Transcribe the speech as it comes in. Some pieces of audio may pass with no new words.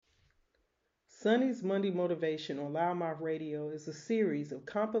Sonny's Monday Motivation on Loudmouth Radio is a series of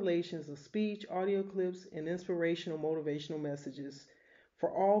compilations of speech, audio clips, and inspirational motivational messages for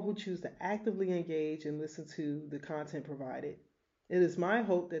all who choose to actively engage and listen to the content provided. It is my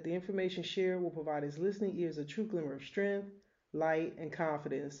hope that the information shared will provide his listening ears a true glimmer of strength, light, and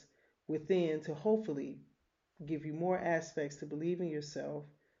confidence within to hopefully give you more aspects to believe in yourself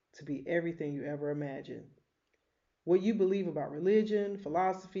to be everything you ever imagined. What you believe about religion,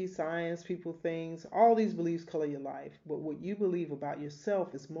 philosophy, science, people, things, all these beliefs color your life. But what you believe about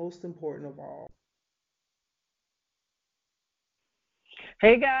yourself is most important of all.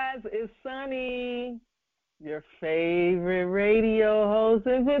 Hey guys, it's Sonny, your favorite radio host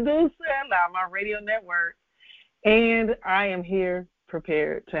and producer on my radio network. And I am here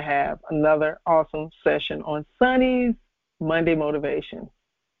prepared to have another awesome session on Sonny's Monday Motivation,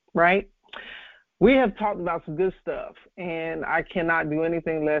 right? We have talked about some good stuff, and I cannot do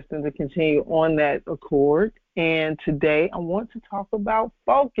anything less than to continue on that accord. And today I want to talk about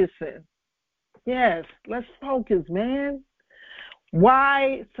focusing. Yes, let's focus, man.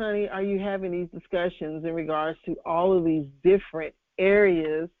 Why, Sonny, are you having these discussions in regards to all of these different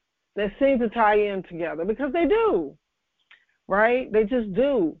areas that seem to tie in together? Because they do, right? They just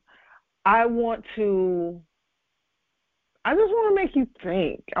do. I just want to make you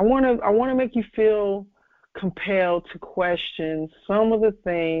think. I want to make you feel compelled to question some of the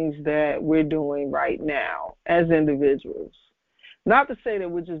things that we're doing right now as individuals. Not to say that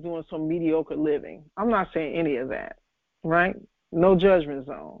we're just doing some mediocre living. I'm not saying any of that, right? No judgment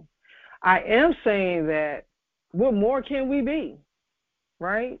zone. I am saying that what more can we be,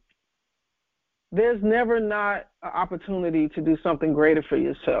 right? There's never not an opportunity to do something greater for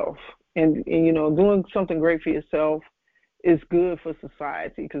yourself. And doing something great for yourself is good for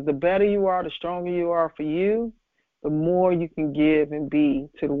society, because the better you are, the stronger you are for you, the more you can give and be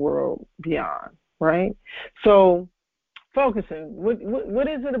to the world beyond, right? So focusing, what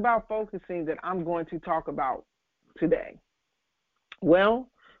is it about focusing that I'm going to talk about today?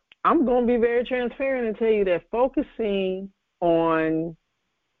 Well, I'm going to be very transparent and tell you that focusing on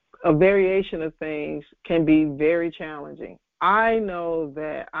a variation of things can be very challenging. I know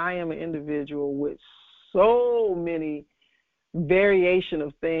that I am an individual with so many variation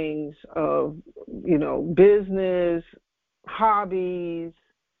of things, of business, hobbies,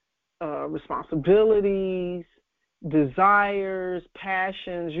 responsibilities, desires,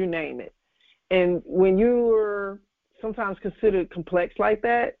 passions, you name it. And when you're sometimes considered complex like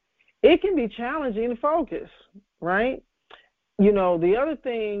that, it can be challenging to focus, right? The other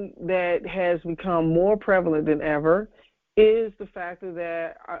thing that has become more prevalent than ever is the factor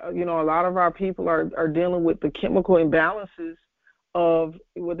that, a lot of our people are dealing with the chemical imbalances of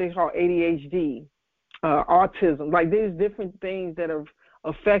what they call ADHD, autism, like these different things that have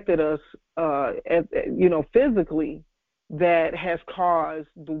affected us, physically, that has caused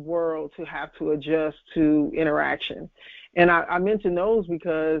the world to have to adjust to interaction. And I mention those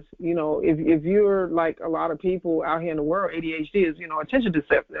because, if you're like a lot of people out here in the world, ADHD is, attention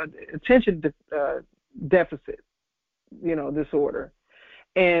deficit, disorder.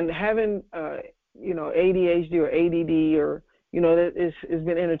 And having, ADHD or ADD or, it's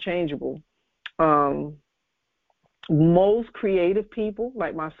been interchangeable. Most creative people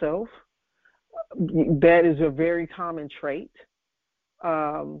like myself, that is a very common trait.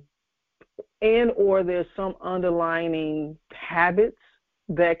 And or there's some underlying habits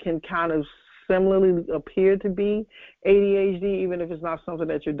that can kind of similarly appear to be ADHD, even if it's not something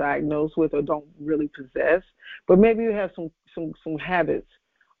that you're diagnosed with or don't really possess. But maybe you have some habits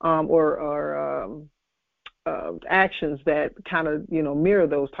or actions that kind of mirror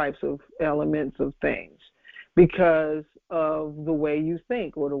those types of elements of things because of the way you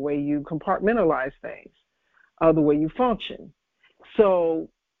think or the way you compartmentalize things, the way you function. So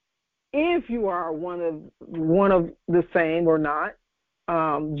if you are one of the same or not,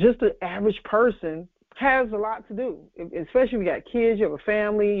 just an average person has a lot to do, especially if you got kids, you have a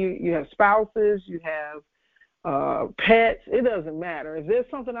family, you have spouses, you have pets. It doesn't matter. If there's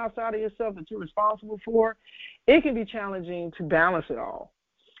something outside of yourself that you're responsible for, it can be challenging to balance it all.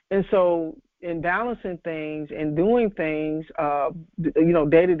 And so in balancing things and doing things,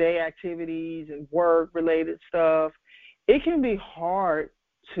 day-to-day activities and work-related stuff, it can be hard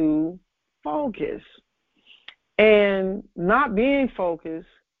to focus. And not being focused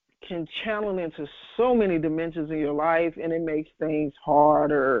can channel into so many dimensions in your life, and it makes things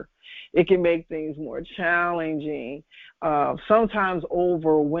harder. It can make things more challenging, sometimes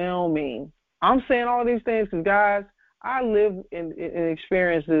overwhelming. I'm saying all these things because, guys, I live and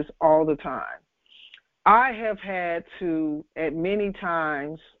experience this all the time. I have had to, at many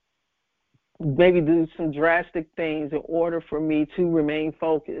times, maybe do some drastic things in order for me to remain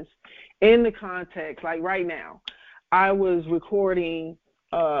focused in the context. Like right now, I was recording,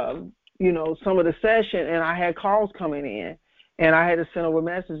 some of the session, and I had calls coming in, and I had to send over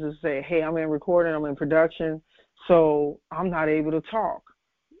messages to say, "Hey, I'm in recording, I'm in production, so I'm not able to talk.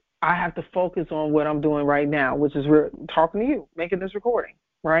 I have to focus on what I'm doing right now, which is talking to you, making this recording,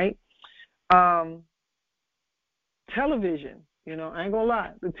 right?" Um, Television, I ain't gonna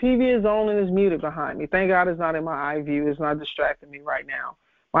lie. The TV is on and it's muted behind me. Thank God it's not in my eye view. It's not distracting me right now.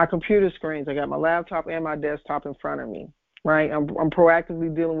 My computer screens, I got my laptop and my desktop in front of me, right? I'm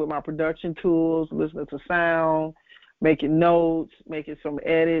proactively dealing with my production tools, listening to sound, making notes, making some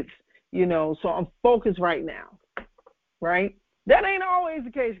edits, so I'm focused right now, right? That ain't always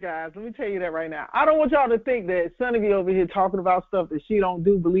the case, guys. Let me tell you that right now. I don't want y'all to think that Sonny be over here talking about stuff that she don't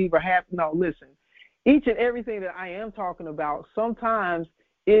do, believe, or have. No, listen. Each and everything that I am talking about sometimes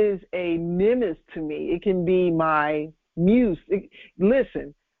is a nemesis to me. It can be my muse.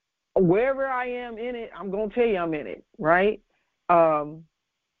 Listen, wherever I am in it, I'm going to tell you I'm in it, right?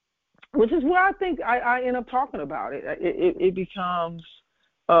 Which is where I think I end up talking about it. It becomes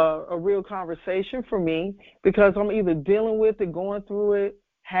a real conversation for me because I'm either dealing with it, going through it,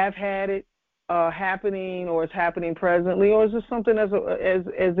 have had it happening, or it's happening presently, or it's just something as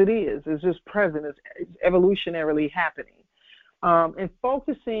it is. It's just present. It's evolutionarily happening. And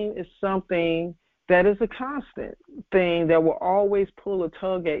focusing is something that is a constant thing that will always pull a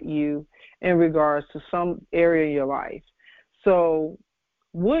tug at you in regards to some area in your life. So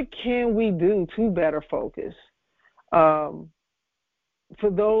what can we do to better focus? For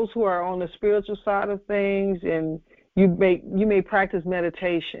those who are on the spiritual side of things, and you may practice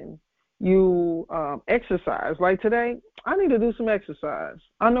meditation, you exercise. Like today, I need to do some exercise.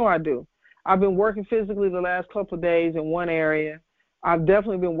 I know I do. I've been working physically the last couple of days in one area. I've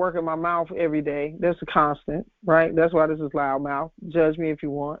definitely been working my mouth every day. That's a constant, right? That's why this is loud mouth. Judge me if you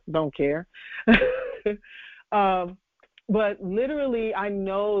want. Don't care. But literally, I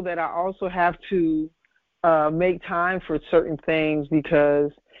know that I also have to make time for certain things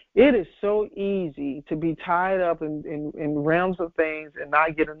because it is so easy to be tied up in realms of things and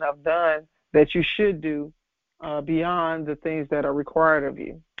not get enough done that you should do beyond the things that are required of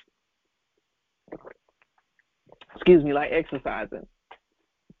you. Excuse me, like exercising.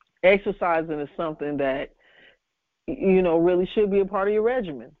 Exercising is something that, really should be a part of your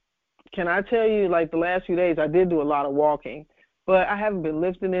regimen. Can I tell you, like the last few days, I did do a lot of walking, but I haven't been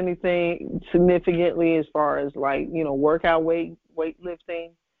lifting anything significantly as far as like, workout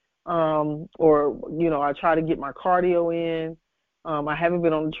weightlifting, or, I try to get my cardio in. I haven't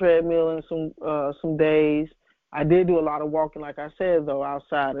been on the treadmill in some days. I did do a lot of walking, like I said, though,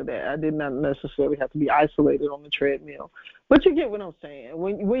 outside of that. I did not necessarily have to be isolated on the treadmill. But you get what I'm saying.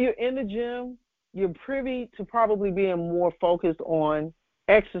 When you're in the gym, you're privy to probably being more focused on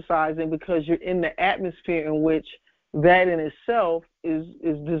exercising because you're in the atmosphere in which that in itself is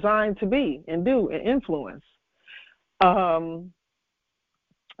designed to be and do and influence.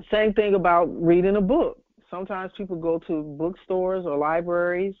 Same thing about reading a book. Sometimes people go to bookstores or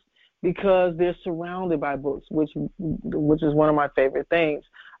libraries because they're surrounded by books, which is one of my favorite things.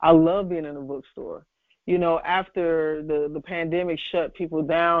 I love being in a bookstore. After the pandemic shut people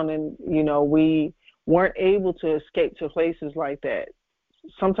down and, we weren't able to escape to places like that.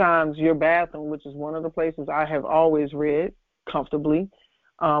 Sometimes your bathroom, which is one of the places I have always read comfortably,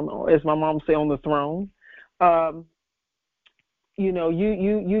 as my mom say, on the throne.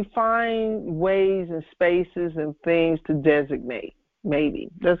 You find ways and spaces and things to designate. Maybe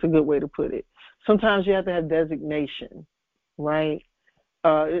that's a good way to put it. Sometimes you have to have designation, right?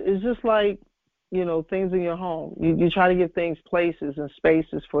 It's just like, things in your home. You try to give things places and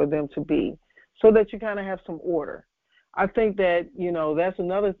spaces for them to be so that you kind of have some order. I think that, that's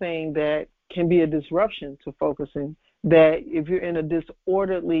another thing that can be a disruption to focusing, that if you're in a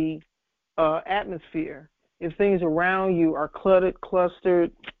disorderly atmosphere, if things around you are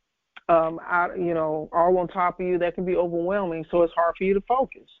clustered, all on top of you, that can be overwhelming, so it's hard for you to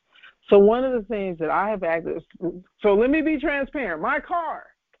focus. So one of the things that I have acted, so let me be transparent. My car,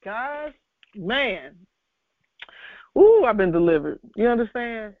 guys, man, I've been delivered. You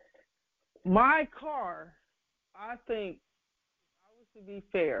understand? My car, I think, if I was to be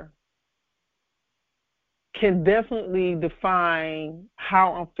fair, can definitely define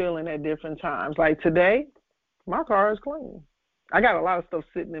how I'm feeling at different times. Like today, my car is clean. I got a lot of stuff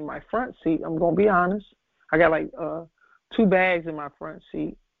sitting in my front seat. I'm going to be honest. I got like 2 bags in my front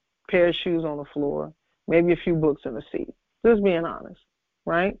seat, pair of shoes on the floor, maybe a few books in the seat. Just being honest,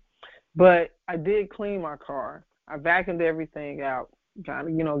 right? But I did clean my car. I vacuumed everything out.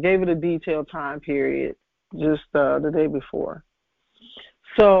 Kind of, gave it a detailed time period just the day before.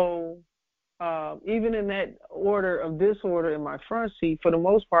 So even in that order of disorder in my front seat, for the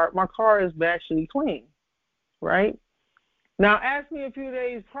most part, my car is actually clean, right? Now, ask me a few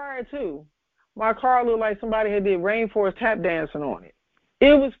days prior to, my car looked like somebody had did rainforest tap dancing on it.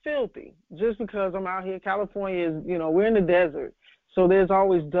 It was filthy, just because I'm out here. California is, we're in the desert, so there's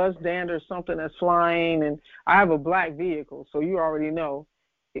always dust, dander, something that's flying, and I have a black vehicle, so you already know.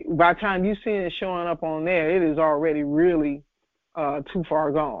 By the time you see it showing up on there, it is already really too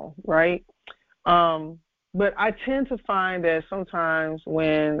far gone, right? Um, but I tend to find that sometimes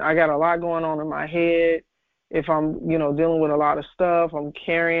when I got a lot going on in my head, if I'm, dealing with a lot of stuff, I'm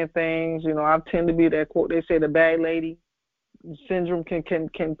carrying things, I tend to be that quote, they say the bag lady syndrome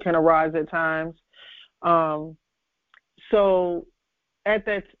can arise at times. Um, so at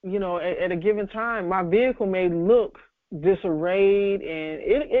that, at a given time, my vehicle may look disarrayed, and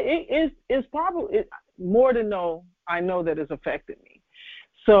it's probably more than no, I know that it's affected me.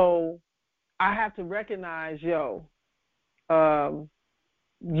 So I have to recognize, um,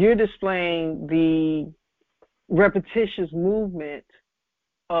 you're displaying the repetitious movement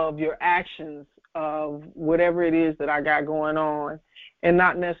of your actions of whatever it is that I got going on, and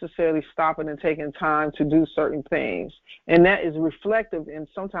not necessarily stopping and taking time to do certain things. And that is reflective in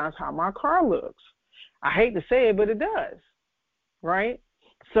sometimes how my car looks. I hate to say it, but it does, right?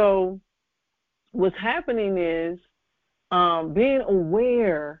 So what's happening is being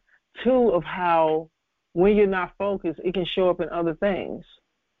aware, too, of how when you're not focused, it can show up in other things.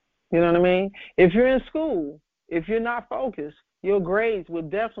 You know what I mean? If you're in school, if you're not focused, your grades will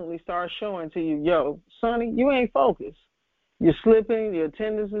definitely start showing to you, Sonny, you ain't focused. You're slipping, your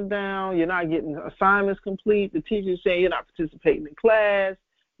attendance is down, you're not getting assignments complete, the teacher's saying you're not participating in class,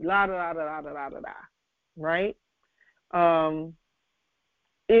 la da da da da da da da, right?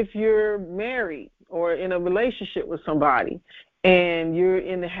 If you're married or in a relationship with somebody and you're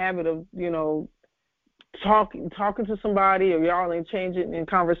in the habit of, talking to somebody, or y'all ain't changing in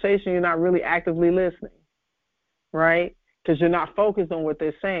conversation, you're not really actively listening, right? Because you're not focused on what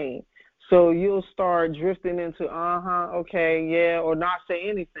they're saying. So you'll start drifting into, okay, yeah, or not say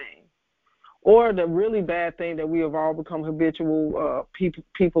anything. Or the really bad thing that we have all become habitual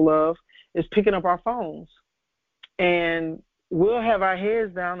people of is picking up our phones. And we'll have our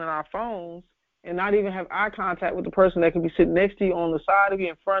heads down in our phones and not even have eye contact with the person that could be sitting next to you, on the side of you,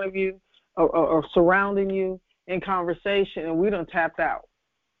 in front of you, or surrounding you in conversation, and we done tapped out,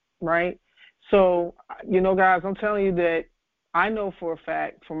 right? So, guys, I'm telling you that I know for a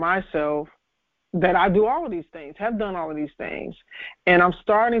fact, for myself, that I do all of these things, have done all of these things, and I'm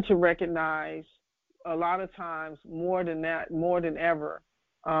starting to recognize a lot of times more than ever,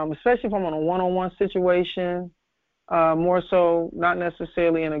 especially if I'm on a one-on-one situation, more so not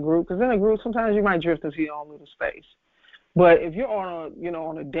necessarily in a group, because in a group sometimes you might drift into your own little space. But if you're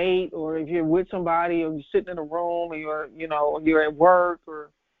on a date, or if you're with somebody, or you're sitting in a room, and you're at work,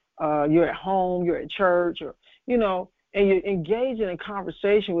 or you're at home, you're at church, or and you're engaging in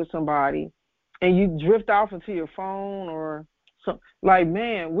conversation with somebody, and you drift off into your phone, or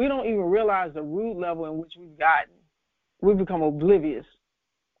man, we don't even realize the root level in which we've gotten. We've become oblivious,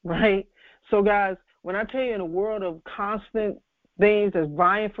 right? So, guys, when I tell you, in a world of constant things that's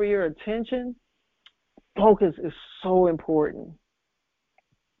vying for your attention, focus is so important.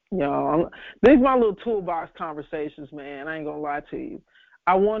 These are my little toolbox conversations, man. I ain't gonna lie to you.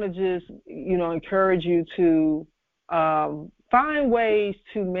 I want to just, encourage you to find ways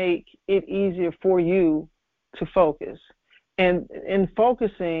to make it easier for you to focus. And in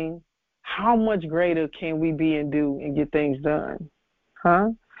focusing, how much greater can we be and do and get things done?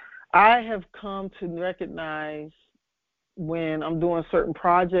 I have come to recognize, when I'm doing certain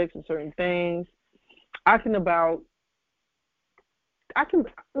projects and certain things,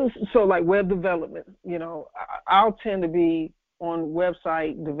 so like web development, I'll tend to be on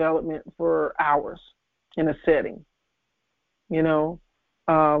website development for hours in a setting.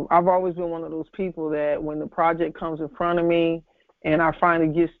 I've always been one of those people that when the project comes in front of me and I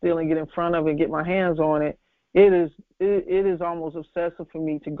finally get still and get in front of it and get my hands on it, it is almost obsessive for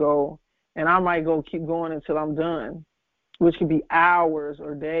me to go, and I might keep going until I'm done, which could be hours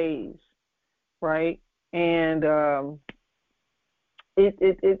or days, right? And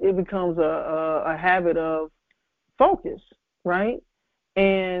it becomes a habit of focus, right?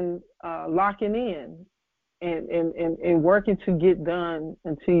 And locking in and working to get done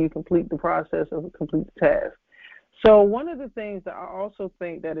until you complete the process of complete the task. So one of the things that I also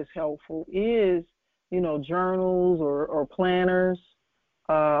think that is helpful is, journals or planners.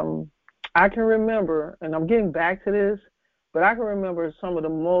 I can remember, and I'm getting back to this, but I can remember some of the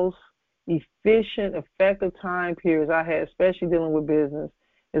most efficient, effective time periods I had, especially dealing with business,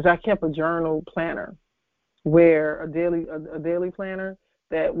 is I kept a journal planner where a daily planner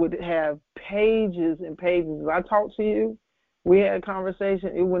that would have pages and pages. As I talked to you, we had a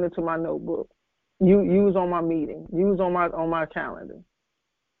conversation, it went into my notebook. You was on my meeting. You was on my calendar.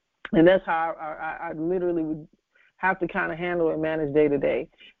 And that's how I literally would have to kind of handle and manage day to day.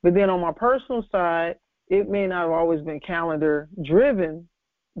 But then on my personal side, it may not have always been calendar driven,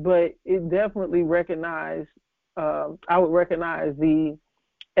 but it definitely recognized, I would recognize the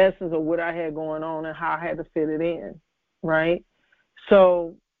essence of what I had going on and how I had to fit it in, right?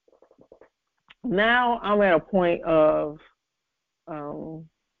 So now I'm at a point of, um,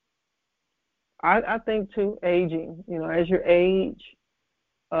 I think too, aging. As you age,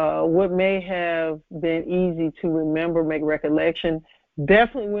 what may have been easy to remember, make recollection.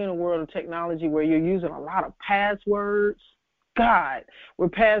 Definitely we're in a world of technology where you're using a lot of passwords. God, we're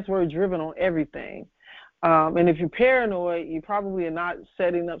password driven on everything. And if you're paranoid, you probably are not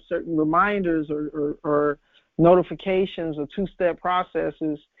setting up certain reminders or notifications or two-step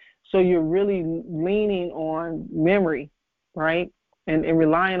processes. So you're really leaning on memory, right? And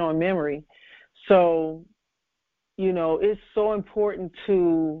relying on memory. So it's so important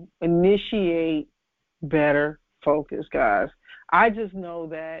to initiate better focus, guys. I just know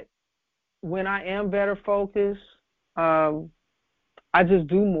that when I am better focused, I just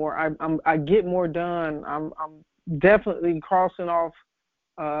do more. I get more done. I'm definitely crossing off,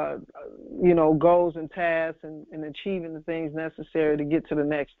 goals and tasks and achieving the things necessary to get to the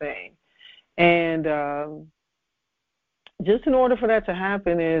next thing. And just in order for that to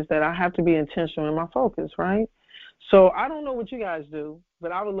happen is that I have to be intentional in my focus, right? So I don't know what you guys do,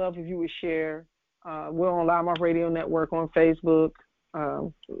 but I would love if you would share. We're on Loudmouth Radio Network on Facebook.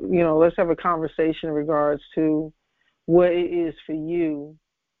 Let's have a conversation in regards to what it is for you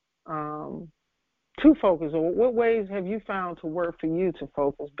to focus, or what ways have you found to work for you to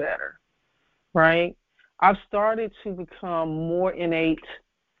focus better, right? I've started to become more innate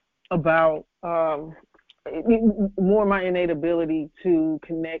about more my innate ability to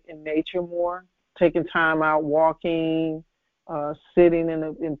connect in nature more, taking time out walking, sitting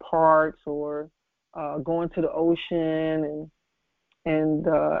in parks, or going to the ocean, and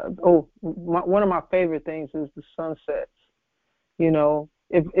one of my favorite things is the sunsets.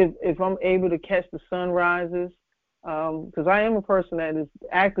 If I'm able to catch the sunrises, because I am a person that is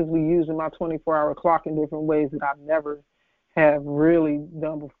actively using my 24-hour clock in different ways that I've never have really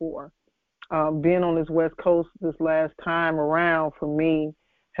done before. Being on this West Coast this last time around for me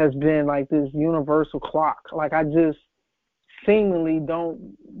has been like this universal clock. Like I just seemingly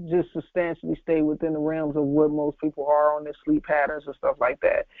don't just substantially stay within the realms of what most people are on their sleep patterns and stuff like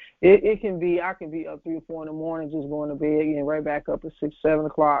that. It can be, I can be up 3 or 4 in the morning just going to bed and right back up at 6, 7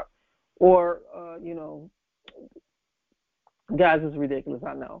 o'clock. Or, guys, it's ridiculous,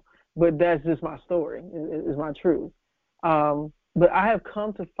 I know. But that's just my story, is my truth. But I have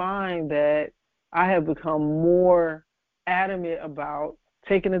come to find that I have become more adamant about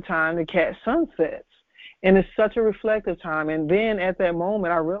taking the time to catch sunsets. And it's such a reflective time. And then at that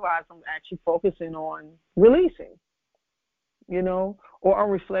moment, I realized I'm actually focusing on releasing, or I'm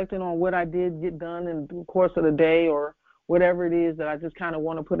reflecting on what I did get done in the course of the day, or whatever it is that I just kind of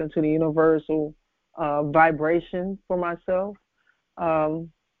want to put into the universal vibration for myself. And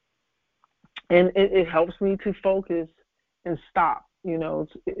it helps me to focus and stop,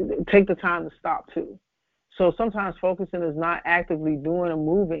 take the time to stop too. So sometimes focusing is not actively doing or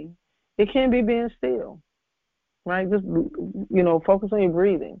moving. It can be being still, right? Just, focus on your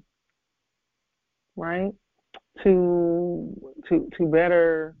breathing, right? To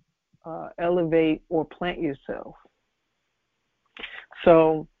better elevate or plant yourself.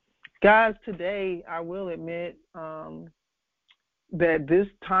 So, guys, today I will admit that this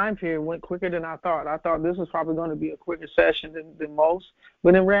time period went quicker than I thought. I thought this was probably going to be a quicker session than most.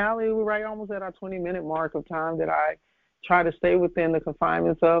 But in reality, we're right almost at our 20-minute mark of time that I try to stay within the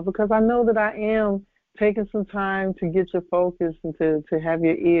confinements of, because I know that I am taking some time to get your focus and to have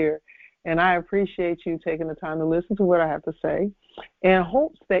your ear. And I appreciate you taking the time to listen to what I have to say, and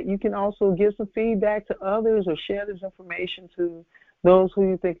hopes that you can also give some feedback to others or share this information to those who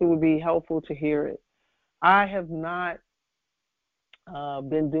you think it would be helpful to hear it. I have not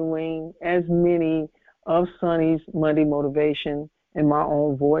been doing as many of Sonny's Monday Motivation in my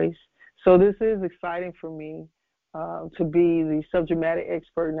own voice. So this is exciting for me to be the subject matter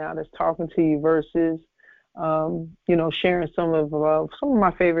expert now that's talking to you versus, sharing some of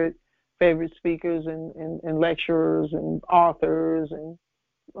my favorite speakers and lecturers and authors and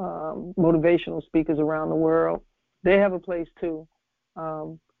motivational speakers around the world. They have a place too.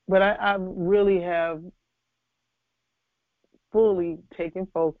 But I really have fully taken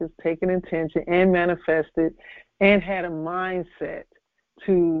focus, taken intention, and manifested, and had a mindset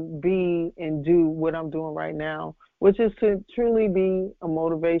to be and do what I'm doing right now, which is to truly be a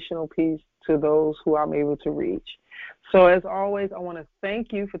motivational piece to those who I'm able to reach. So, as always, I want to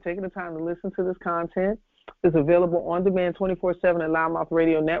thank you for taking the time to listen to this content. It's available on demand 24/7 at Loudmouth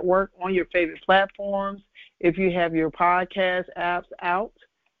Radio Network on your favorite platforms. If you have your podcast apps out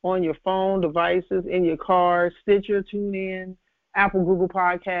on your phone devices, in your car, Stitcher, TuneIn, Apple, Google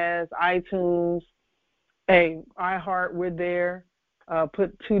Podcasts, iTunes, iHeart, we're there.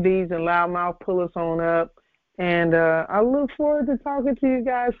 Put 2Ds in Loudmouth, pull us on up. And I look forward to talking to you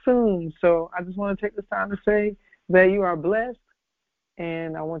guys soon. So I just want to take this time to say that you are blessed,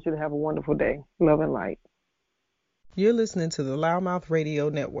 and I want you to have a wonderful day. Love and light. You're listening to the Loudmouth Radio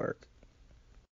Network.